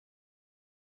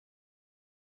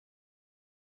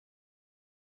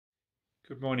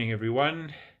Good morning,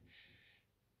 everyone.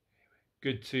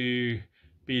 Good to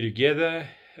be together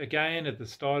again at the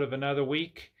start of another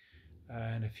week.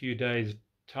 In a few days'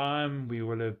 time, we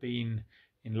will have been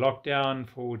in lockdown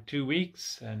for 2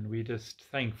 weeks, and we're just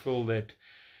thankful that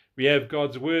we have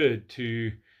God's Word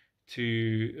to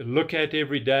look at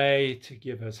every day, to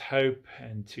give us hope,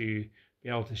 and to be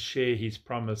able to share His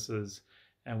promises.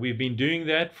 And we've been doing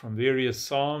that from various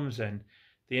Psalms, and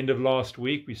the end of last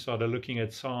week, we started looking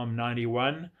at Psalm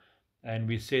 91, and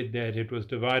we said that it was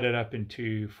divided up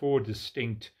into 4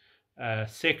 distinct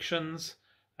sections,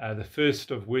 the first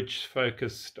of which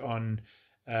focused on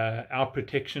our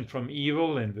protection from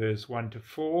evil in verse 1 to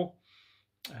 4.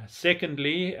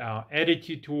 Secondly, our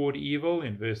attitude toward evil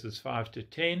in verses 5 to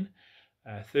 10.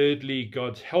 Thirdly,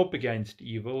 God's help against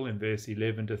evil in verse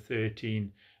 11 to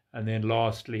 13. And then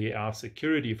lastly, our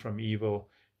security from evil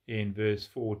in verse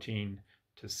 14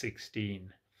 to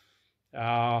 16.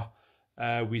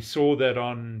 We saw that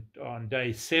on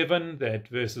day 7 that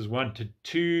verses 1 to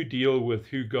 2 deal with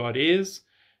who God is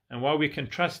and why we can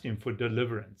trust Him for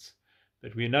deliverance.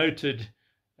 But we noted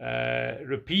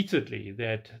repeatedly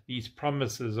that these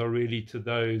promises are really to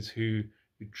those who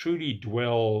truly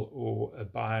dwell or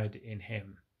abide in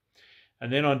Him.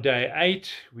 And then on day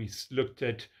 8, we looked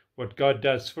at what God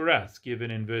does for us,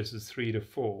 given in verses 3 to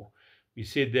 4. We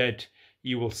said that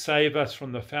He will save us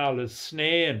from the fowler's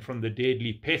snare and from the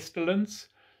deadly pestilence.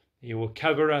 He will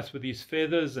cover us with His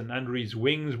feathers, and under His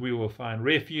wings we will find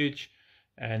refuge.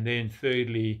 And then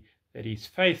thirdly, that His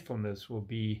faithfulness will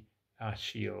be our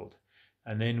shield.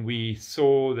 And then we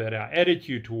saw that our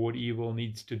attitude toward evil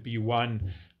needs to be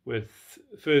one with,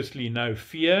 firstly, no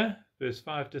fear, verse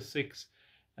 5 to 6,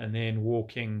 and then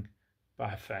walking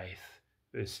by faith,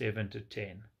 verse 7 to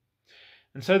 10.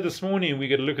 And so this morning we're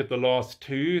going to look at the last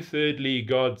two. Thirdly,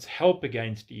 God's help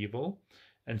against evil.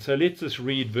 And so let's just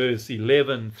read verse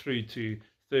 11 through to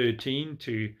 13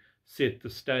 to set the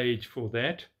stage for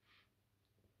that.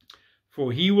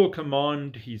 For He will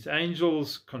command His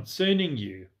angels concerning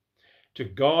you to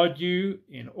guard you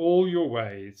in all your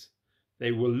ways.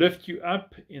 They will lift you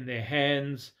up in their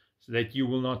hands so that you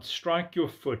will not strike your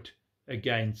foot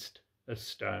against a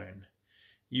stone.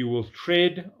 You will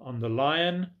tread on the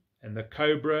lion and the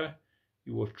cobra.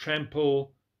 You will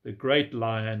trample the great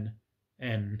lion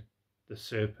and the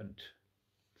serpent.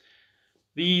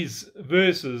 These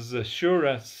verses assure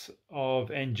us of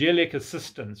angelic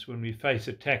assistance when we face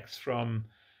attacks from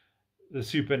the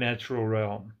supernatural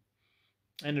realm.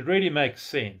 And it really makes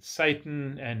sense.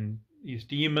 Satan and his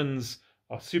demons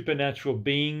are supernatural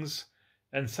beings,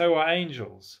 and so are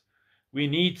angels. We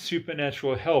need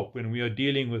supernatural help when we are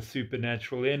dealing with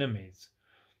supernatural enemies.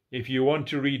 If you want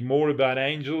to read more about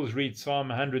angels, read Psalm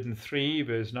 103,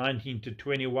 verse 19 to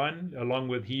 21, along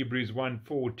with Hebrews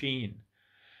 1:14.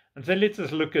 And so let's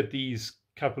just look at these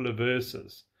couple of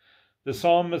verses. The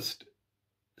psalmist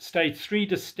states 3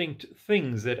 distinct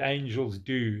things that angels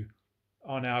do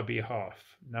on our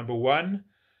behalf. Number 1,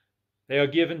 they are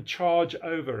given charge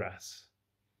over us.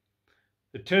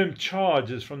 The term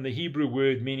charge is from the Hebrew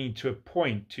word meaning to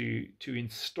appoint, to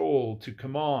install, to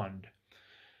command.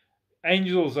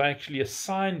 Angels are actually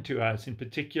assigned to us in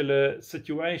particular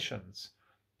situations.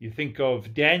 You think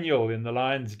of Daniel in the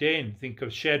lion's den, think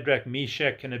of Shadrach,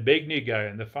 Meshach, and Abednego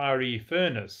in the fiery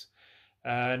furnace.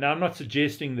 Now, I'm not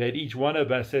suggesting that each one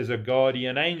of us has a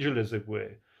guardian angel, as it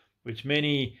were, which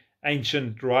many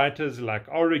ancient writers like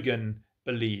Origen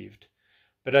believed.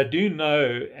 But I do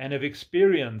know and have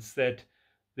experienced that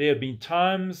there have been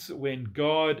times when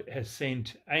God has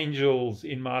sent angels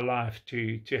in my life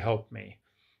to help me.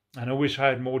 And I wish I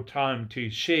had more time to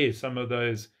share some of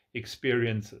those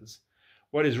experiences.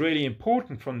 What is really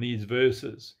important from these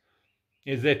verses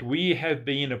is that we have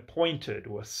been appointed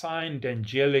or assigned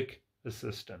angelic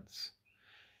assistance.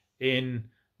 In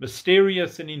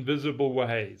mysterious and invisible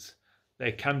ways,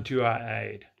 they come to our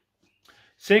aid.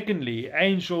 Secondly,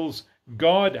 angels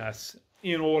guard us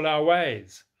in all our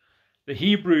ways. The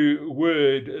Hebrew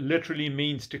word literally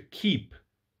means to keep,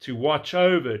 to watch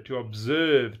over, to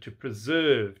observe, to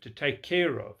preserve, to take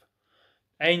care of.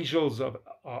 Angels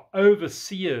are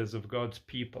overseers of God's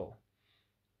people.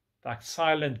 Like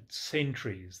silent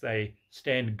sentries, they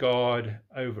stand guard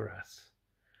over us.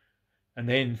 And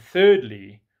then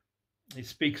thirdly, he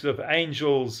speaks of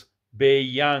angels bear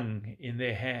young in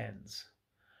their hands.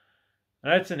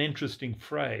 Now that's an interesting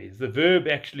phrase. The verb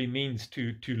actually means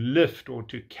to lift or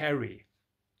to carry.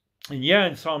 And here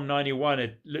in Psalm 91,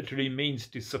 it literally means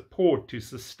to support, to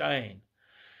sustain.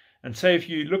 And so if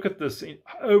you look at this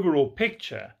overall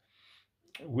picture,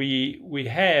 we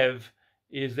have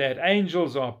is that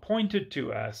angels are appointed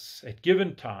to us at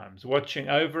given times, watching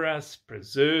over us,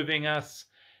 preserving us,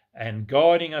 and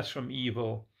guarding us from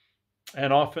evil,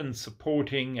 and often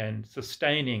supporting and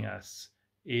sustaining us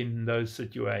in those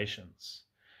situations.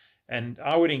 And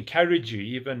I would encourage you,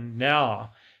 even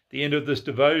now, the end of this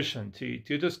devotion, to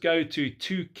just go to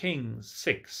 2 Kings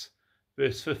 6,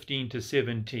 verse 15 to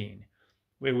 17,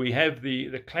 where we have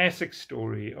the classic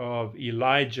story of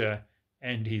Elijah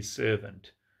and his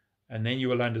servant. And then you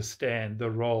will understand the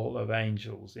role of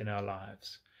angels in our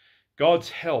lives. God's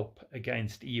help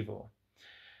against evil.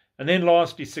 And then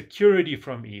lastly, security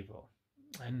from evil.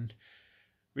 And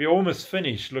we almost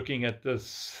finished looking at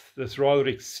this rather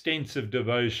extensive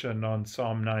devotion on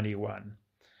Psalm 91.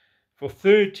 For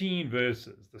 13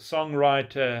 verses, the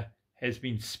songwriter has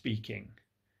been speaking.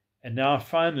 And now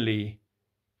finally,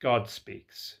 God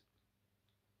speaks.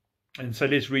 And so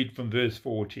let's read from verse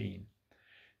 14.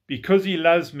 Because he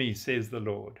loves me, says the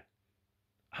Lord,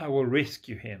 I will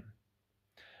rescue him.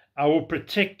 I will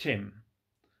protect him,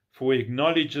 for he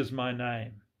acknowledges my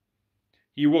name.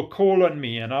 He will call on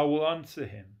me, and I will answer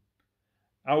him.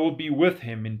 I will be with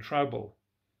him in trouble.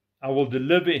 I will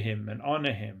deliver him and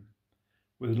honor him.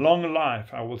 With long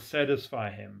life I will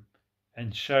satisfy him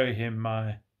and show him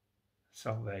my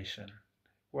salvation.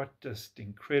 What just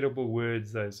incredible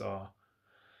words those are.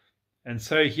 And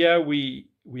so here we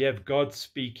have God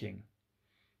speaking,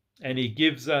 and he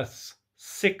gives us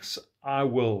 6 I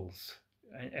wills.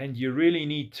 And you really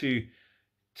need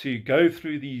to go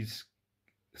through these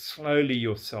slowly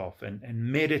yourself and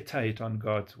meditate on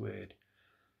God's word.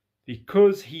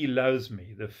 Because he loves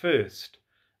me, the first,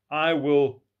 I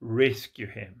will rescue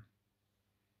him.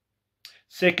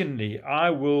 Secondly, I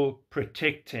will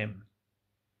protect him,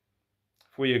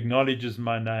 for he acknowledges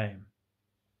my name.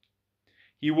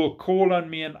 He will call on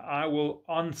me and I will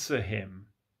answer him.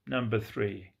 Number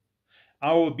 3.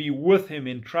 I will be with him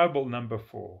in trouble. Number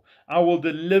 4. I will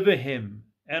deliver him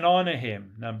and honor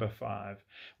him. Number 5.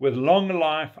 With long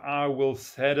life I will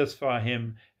satisfy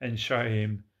him and show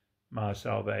him my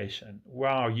salvation.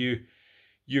 Wow, you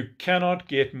cannot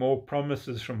get more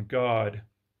promises from God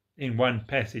in one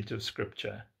passage of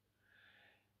Scripture.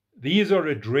 These are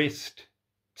addressed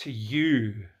to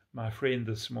you, my friend,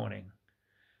 this morning.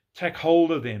 Take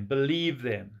hold of them, believe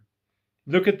them.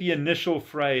 Look at the initial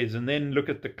phrase and then look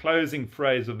at the closing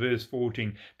phrase of verse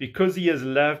 14. Because he has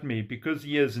loved me, because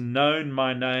he has known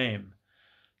my name.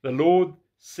 The Lord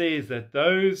says that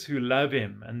those who love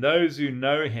him and those who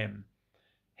know him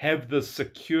have the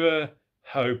secure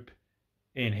hope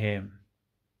in him.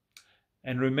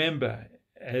 And remember,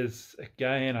 as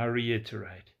again I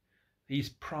reiterate, these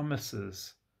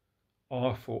promises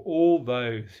are for all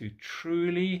those who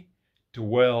truly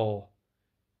dwell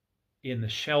in the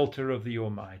shelter of the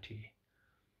Almighty.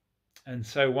 And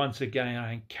so once again,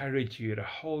 I encourage you to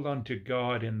hold on to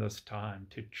God in this time,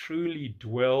 to truly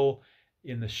dwell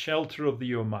in the shelter of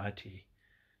the Almighty.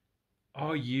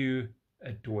 Are you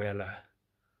a dweller?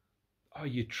 Are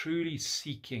you truly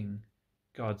seeking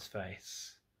God's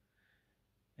face?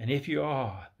 And if you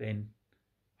are, then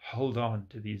hold on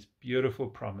to these beautiful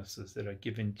promises that are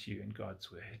given to you in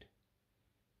God's word.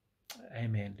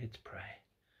 Amen. Let's pray.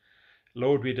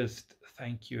 Lord, we just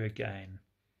thank you again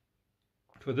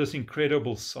for this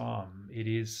incredible psalm. It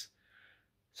is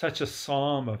such a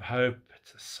psalm of hope.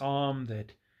 It's a psalm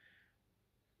that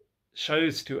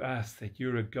shows to us that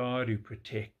you're a God who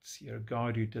protects, you're a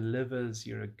God who delivers,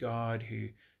 you're a God who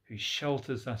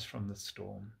shelters us from the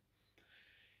storm.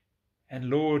 And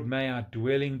Lord, may our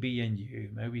dwelling be in you.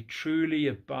 May we truly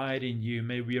abide in you.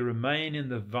 May we remain in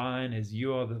the vine as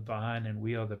you are the vine and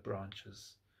we are the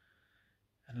branches.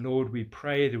 And Lord, we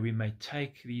pray that we may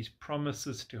take these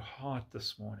promises to heart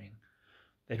this morning,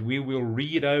 that we will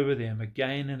read over them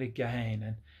again and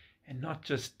again and not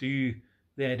just do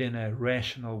that in a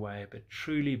rational way, but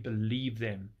truly believe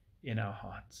them in our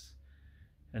hearts.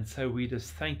 And so we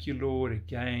just thank you, Lord,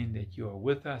 again that you are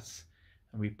with us.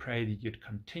 And we pray that you'd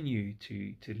continue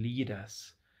to lead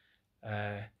us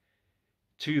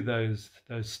to those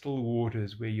still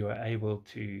waters where you are able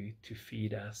to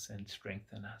feed us and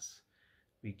strengthen us.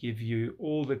 We give you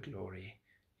all the glory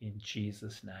in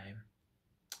Jesus' name.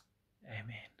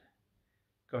 Amen.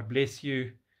 God bless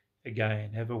you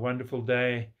again. Have a wonderful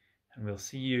day, and we'll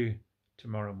see you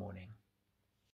tomorrow morning.